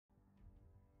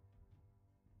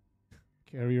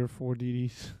Carrier 4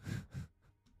 DDs.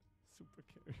 Super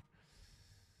carrier.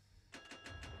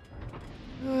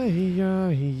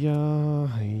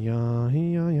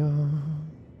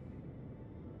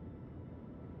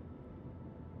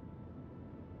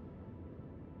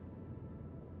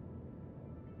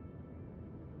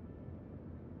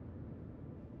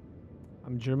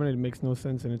 I'm German, it makes no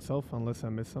sense in itself unless I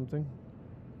miss something.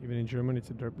 Even in German, it's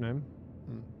a derp name.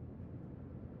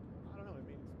 I don't know, I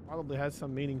mean, it probably has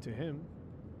some meaning to him.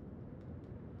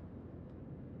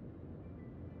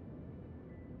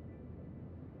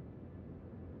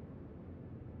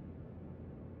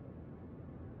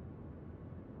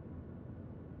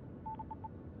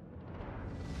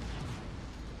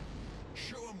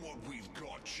 Show him what we've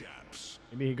got, chaps.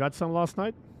 Maybe he got some last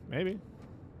night? Maybe.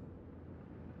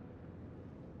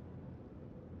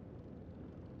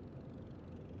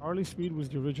 Charlie Speed was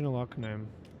the original Ark name.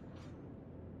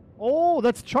 Oh,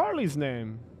 that's Charlie's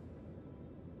name.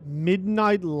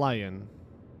 Midnight Lion.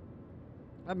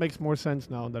 That makes more sense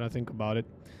now that I think about it.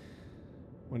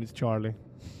 When it's Charlie.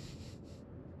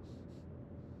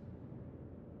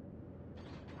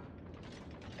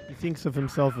 He thinks of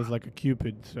himself as like a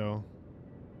Cupid, so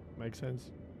makes sense.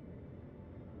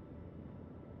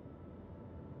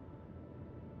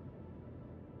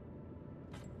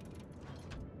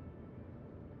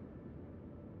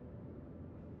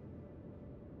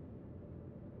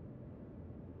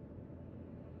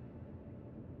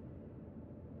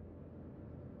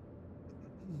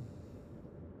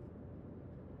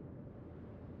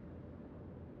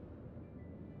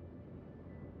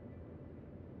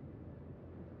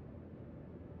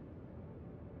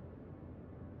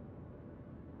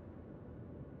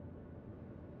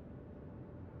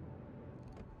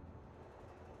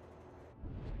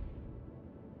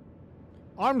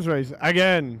 Arms race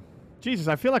again. Jesus,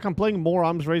 I feel like I'm playing more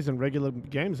arms race than regular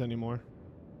games anymore.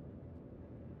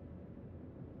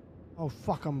 Oh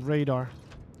fuck, I'm radar.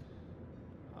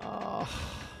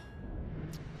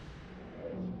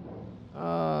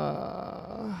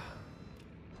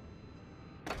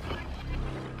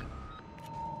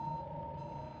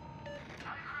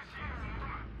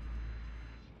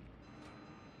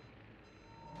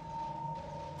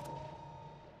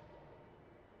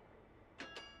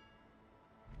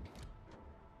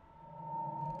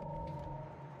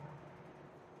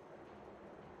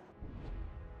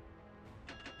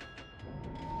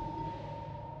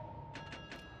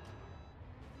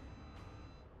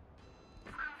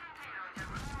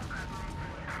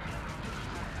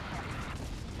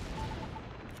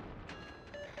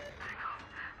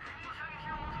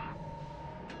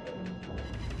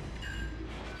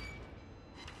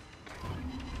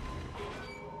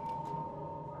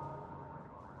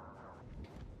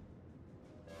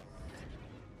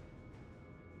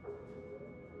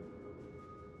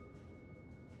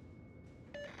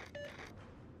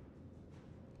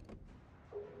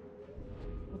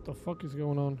 What the fuck is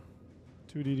going on?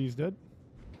 2DD's dead?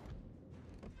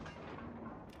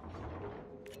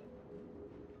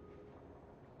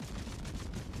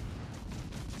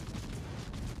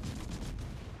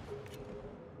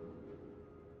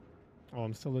 Oh,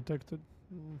 I'm still detected.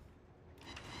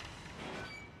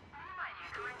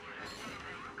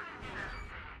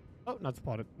 Oh, not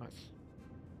spotted. Nice.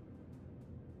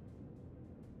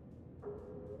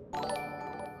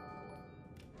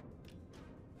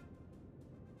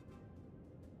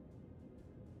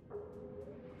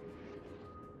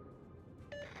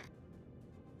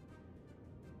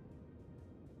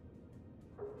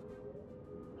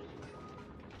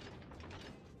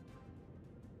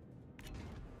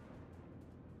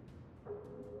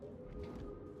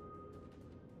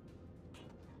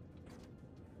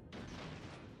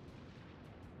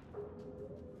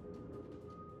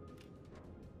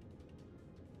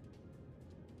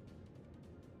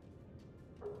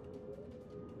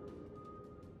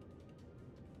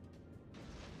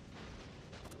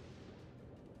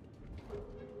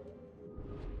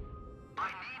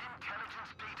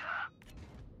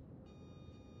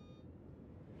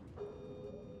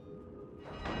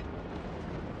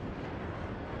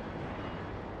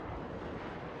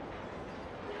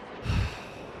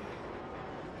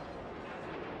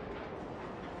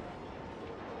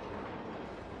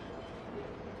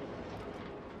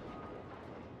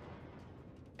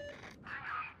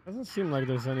 Doesn't seem like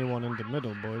there's anyone in the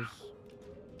middle, boys.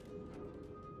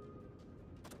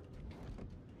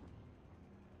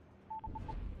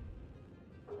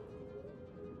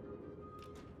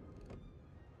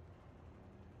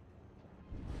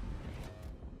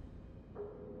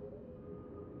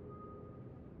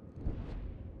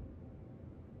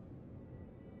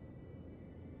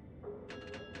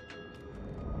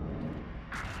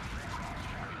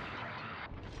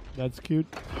 That's cute.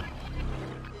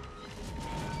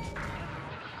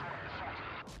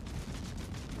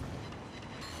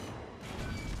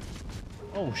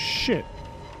 Oh shit.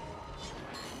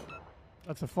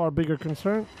 That's a far bigger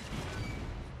concern.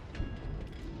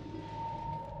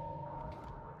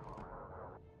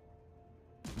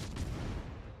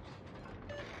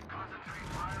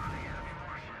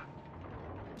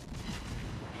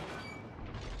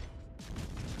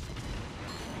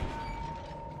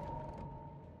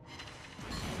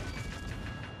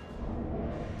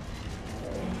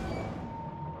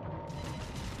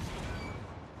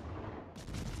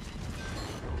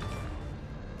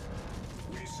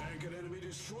 We sank an enemy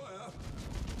destroyer.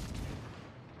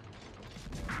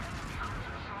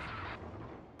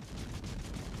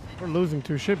 We're losing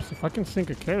 2 ships. If I can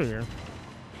sink a carrier.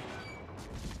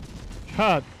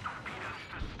 God.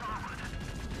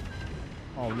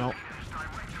 Oh no.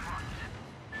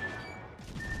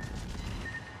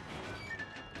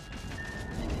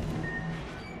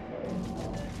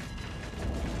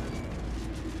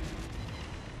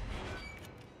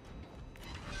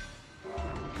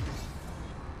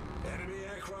 Enemy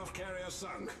aircraft carrier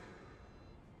sunk.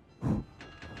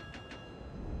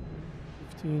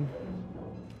 15.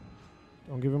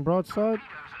 Don't give him broadside.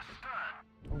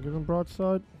 Don't give him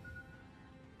broadside.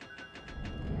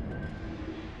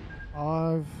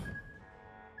 5.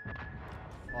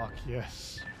 Fuck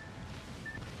yes.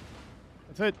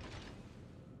 That's it.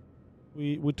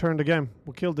 We turned the game.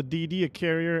 We killed the DD, a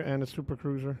carrier, and a super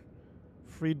cruiser.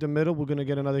 Freed the middle. We're gonna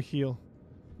get another heal.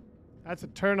 That's a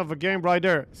turn of a game right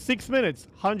there. 6 minutes,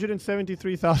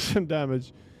 173,000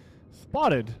 damage.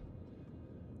 Spotted.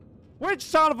 Which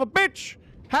son of a bitch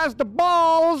has the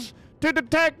balls to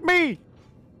detect me?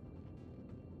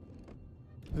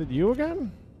 Is it you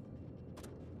again?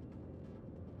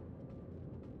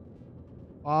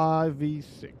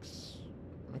 5v6.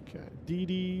 Okay.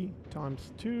 DD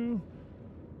times 2.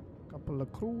 Couple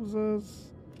of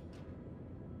cruisers.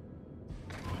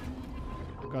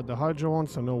 Got the Hydra on,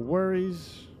 so no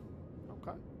worries.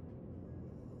 Okay.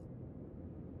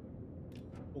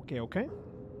 Okay.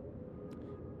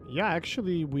 Yeah,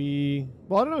 actually we...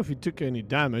 Well, I don't know if we took any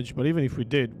damage, but even if we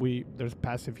did, there's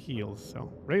passive heals,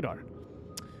 so... Radar.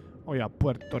 Oh yeah,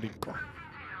 Puerto Rico.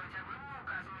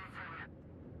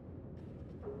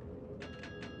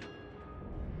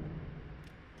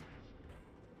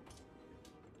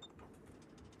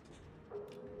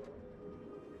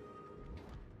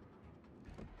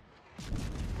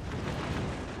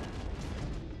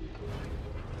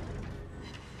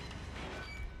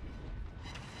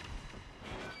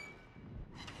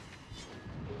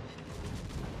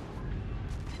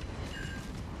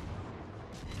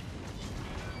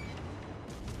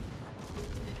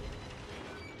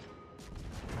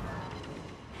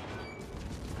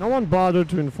 No one bothered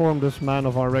to inform this man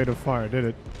of our rate of fire, did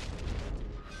it?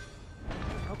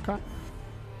 Okay.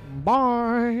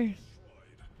 Bye.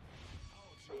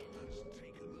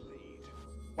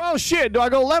 Well, shit. Do I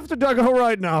go left or do I go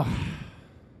right now?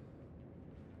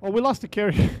 Oh, we lost the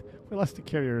carrier. We lost the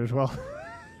carrier as well.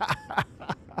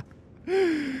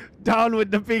 Down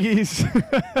with the piggies.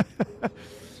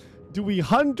 Do we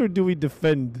hunt or do we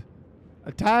defend?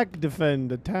 Attack,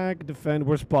 defend. Attack, defend.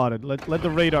 We're spotted. Let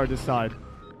the radar decide.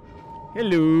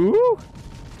 Hello?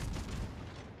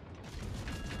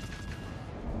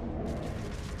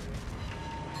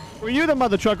 Were you the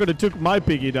mother trucker that took my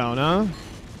piggy down, huh?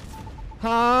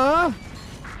 Huh?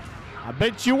 I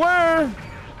bet you were.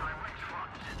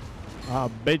 I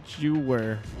bet you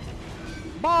were.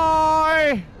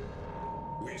 Bye!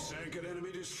 We sank an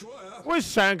enemy destroyer. We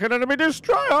sank an enemy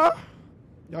destroyer.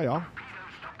 Yeah.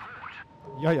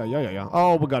 Yeah.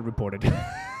 Oh, we got reported.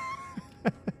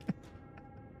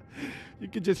 You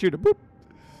can just hear the boop.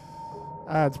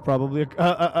 That's probably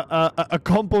a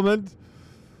compliment.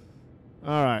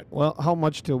 All right. Well, how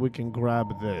much till we can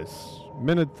grab this?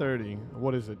 Minute 30.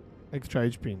 What is it? Extra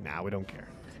HP. Nah, we don't care.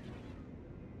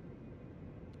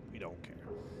 We don't care.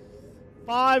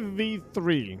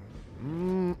 5v3.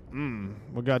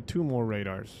 We got 2 more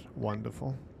radars.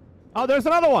 Wonderful. Oh, there's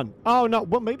another one. Oh, no.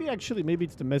 Well, maybe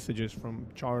it's the messages from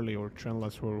Charlie or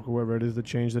Trenless or whoever it is that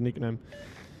changed the nickname.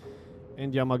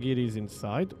 And Yamagiri is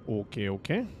inside.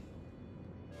 Okay.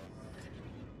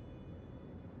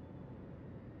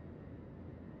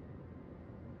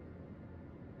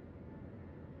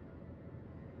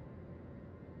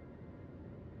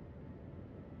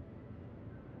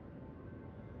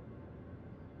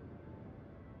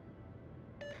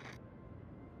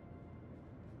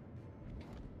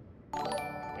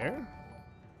 There.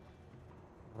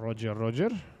 Roger.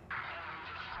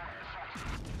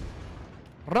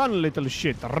 Run, little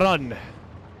shit, run.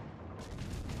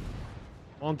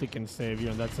 Monty can save you,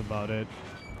 and that's about it.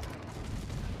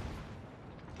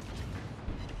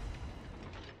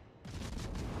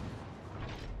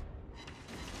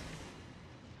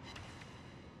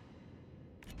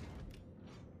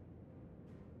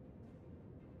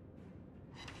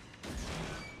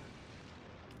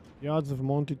 The odds of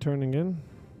Monty turning in?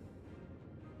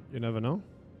 You never know.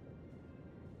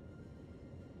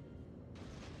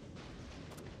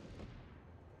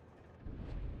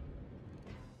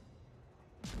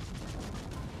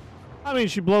 I mean,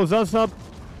 she blows us up,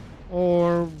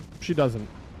 or she doesn't.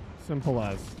 Simple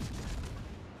as.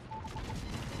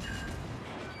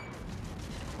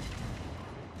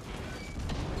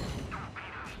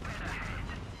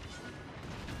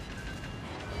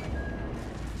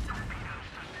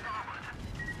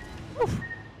 Oof.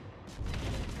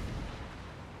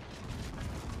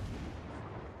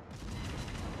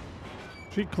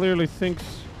 She clearly thinks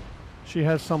she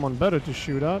has someone better to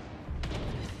shoot at.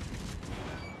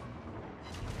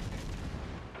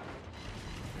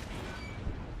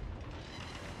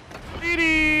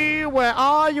 Where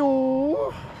are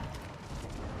you?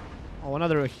 Oh,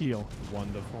 another heal.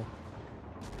 Wonderful.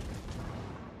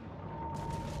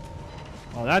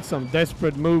 Oh, that's some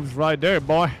desperate moves right there,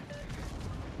 boy.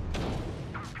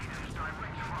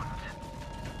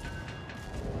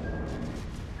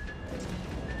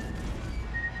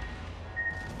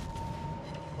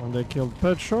 When they killed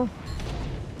Petro.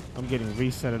 I'm getting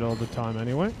resetted all the time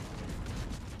anyway.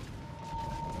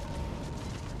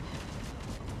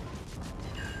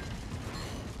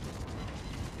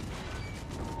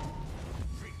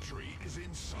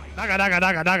 Daga daga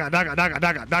daga daga daga daga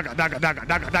daga daga daga daga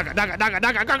daga daga daga daga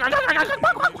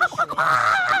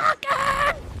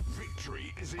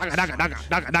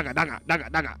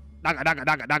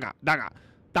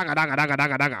daga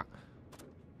daga daga.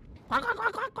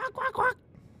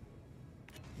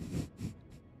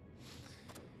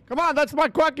 Come on, that's my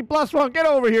quacky +1. Get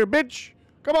over here, bitch.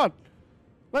 Come on.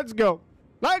 Let's go.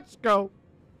 Let's go.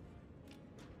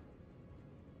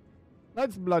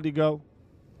 Let's bloody go.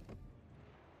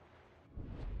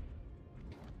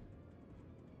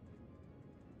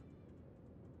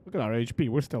 Look at our HP.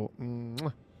 We're still...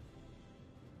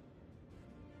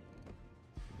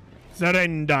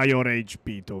 Surrender your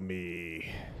HP to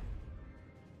me.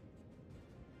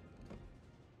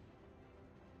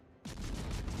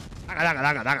 I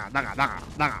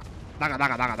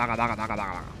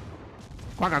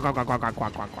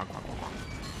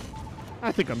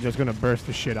think I'm just gonna burst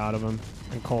the shit out of him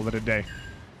and call it a day.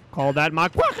 Call that my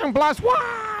quacking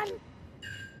 +1!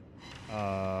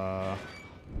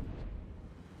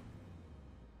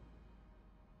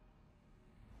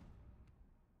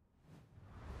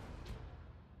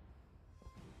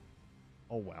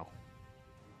 Oh well.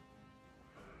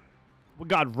 We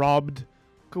got robbed.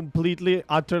 Completely,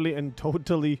 utterly, and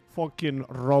totally fucking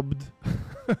robbed.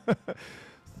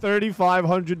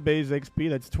 3,500 base XP.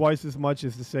 That's twice as much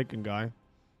as the second guy.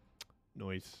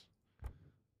 Nice.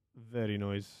 Very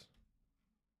nice.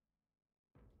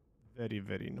 Very,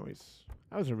 very nice.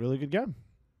 That was a really good game.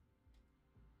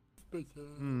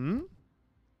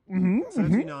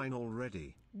 39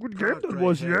 already. Good game that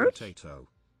was, yes.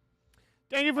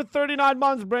 Thank you for 39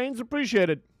 months, brains. Appreciate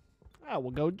it. Ah,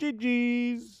 we'll go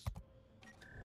GG's.